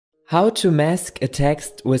How to mask a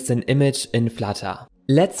text with an image in Flutter.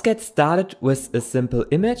 Let's get started with a simple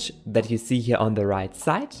image that you see here on the right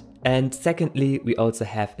side. And secondly, we also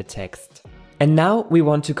have a text. And now we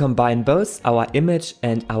want to combine both our image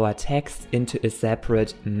and our text into a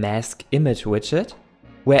separate mask image widget.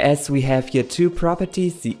 Whereas we have here two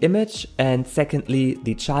properties, the image and secondly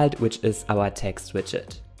the child, which is our text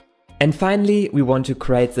widget. And finally, we want to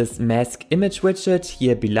create this mask image widget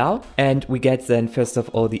here below, and we get then first of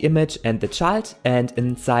all the image and the child, and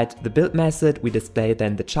inside the build method we display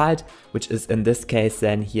then the child, which is in this case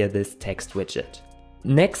then here this text widget.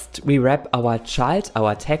 Next, we wrap our child,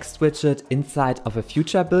 our text widget, inside of a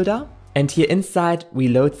future builder, and here inside we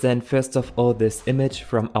load then first of all this image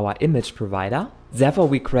from our image provider. Therefore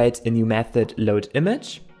we create a new method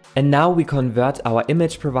loadImage. And now we convert our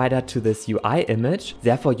image provider to this UI image.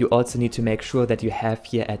 Therefore, you also need to make sure that you have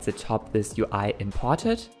here at the top this UI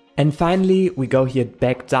imported. And finally, we go here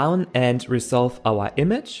back down and resolve our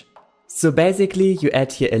image. So basically, you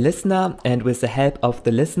add here a listener, and with the help of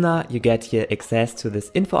the listener, you get here access to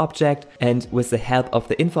this info object. And with the help of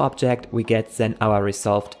the info object, we get then our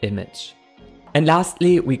resolved image. And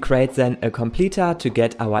lastly, we create then a completer to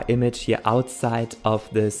get our image here outside of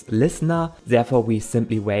this listener. Therefore, we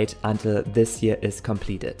simply wait until this here is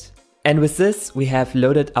completed. And with this, we have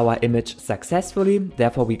loaded our image successfully.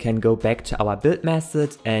 Therefore, we can go back to our build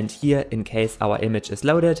method. And here, in case our image is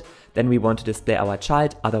loaded, then we want to display our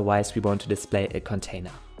child. Otherwise, we want to display a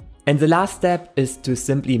container. And the last step is to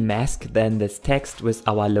simply mask then this text with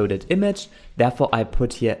our loaded image. Therefore, I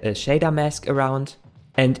put here a shader mask around.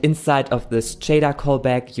 And inside of this shader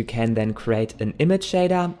callback, you can then create an image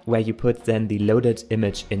shader where you put then the loaded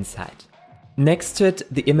image inside. Next to it,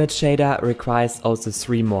 the image shader requires also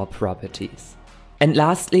 3 more properties. And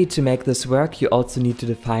lastly, to make this work, you also need to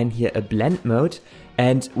define here a blend mode.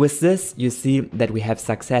 And with this, you see that we have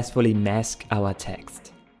successfully masked our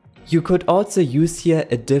text. You could also use here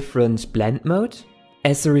a different blend mode.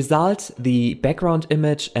 As a result, the background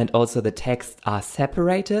image and also the text are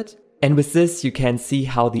separated. And with this, you can see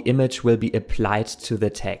how the image will be applied to the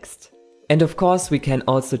text. And of course, we can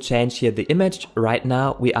also change here the image. Right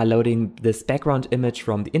now, we are loading this background image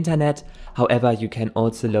from the internet. However, you can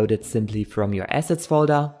also load it simply from your assets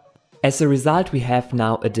folder. As a result, we have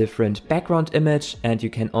now a different background image, and you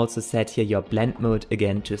can also set here your blend mode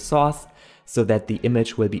again to source, so that the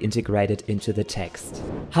image will be integrated into the text.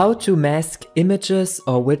 How to mask images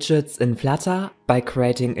or widgets in Flutter by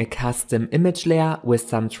creating a custom image layer with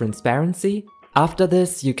some transparency. After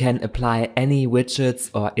this, you can apply any widgets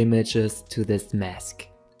or images to this mask.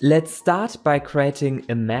 Let's start by creating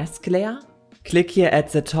a mask layer. Click here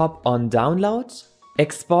at the top on download,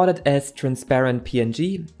 export it as transparent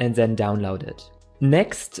PNG and then download it.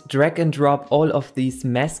 Next, drag and drop all of these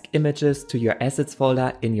mask images to your assets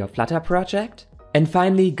folder in your Flutter project. And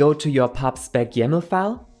finally, go to your pub/spec YAML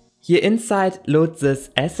file. Here inside, load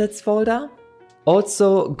this assets folder.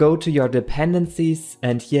 Also, go to your dependencies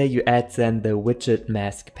and here you add then the widget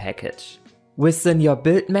mask package. Within your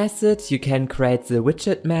build method, you can create the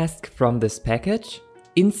widget mask from this package.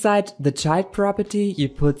 Inside the child property, you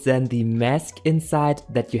put then the mask inside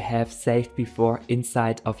that you have saved before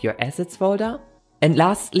inside of your assets folder. And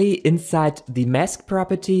lastly, inside the mask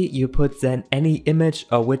property, you put then any image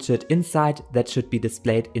or widget inside that should be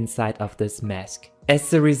displayed inside of this mask.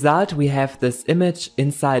 As a result, we have this image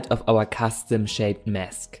inside of our custom shaped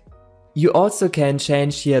mask. You also can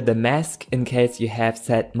change here the mask in case you have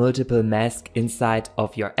set multiple masks inside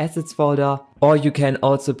of your assets folder, or you can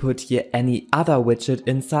also put here any other widget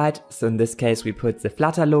inside. So in this case, we put the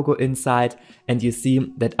Flutter logo inside and you see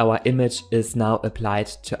that our image is now applied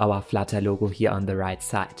to our Flutter logo here on the right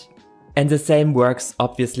side. And the same works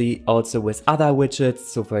obviously also with other widgets.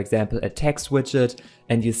 So for example, a text widget,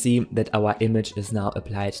 and you see that our image is now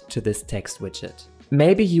applied to this text widget.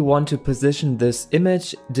 Maybe you want to position this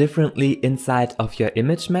image differently inside of your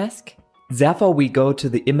image mask. Therefore, we go to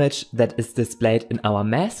the image that is displayed in our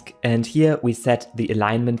mask, and here we set the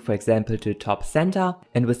alignment, for example, to top center.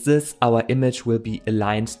 And with this, our image will be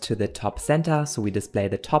aligned to the top center, so we display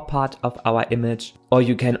the top part of our image. Or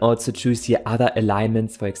you can also choose here other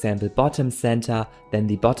alignments, for example, bottom center, then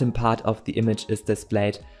the bottom part of the image is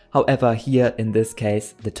displayed. However, here in this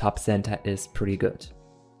case, the top center is pretty good.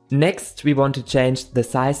 Next, we want to change the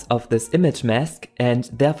size of this image mask, and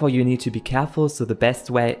therefore you need to be careful. So the best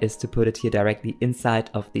way is to put it here directly inside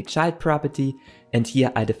of the child property. And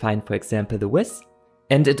here I define, for example, the width.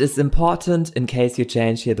 And it is important in case you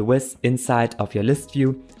change here the width inside of your list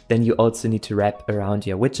view, then you also need to wrap around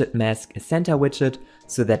your widget mask a center widget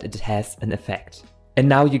so that it has an effect. And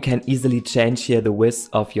now you can easily change here the width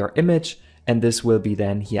of your image and this will be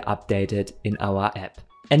then here updated in our app.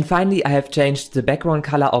 And finally, I have changed the background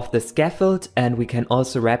color of the scaffold, and we can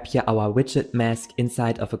also wrap here our widget mask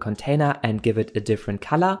inside of a container and give it a different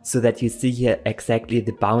color so that you see here exactly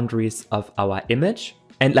the boundaries of our image.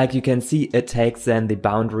 And like you can see, it takes then the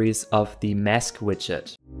boundaries of the mask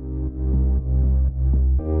widget.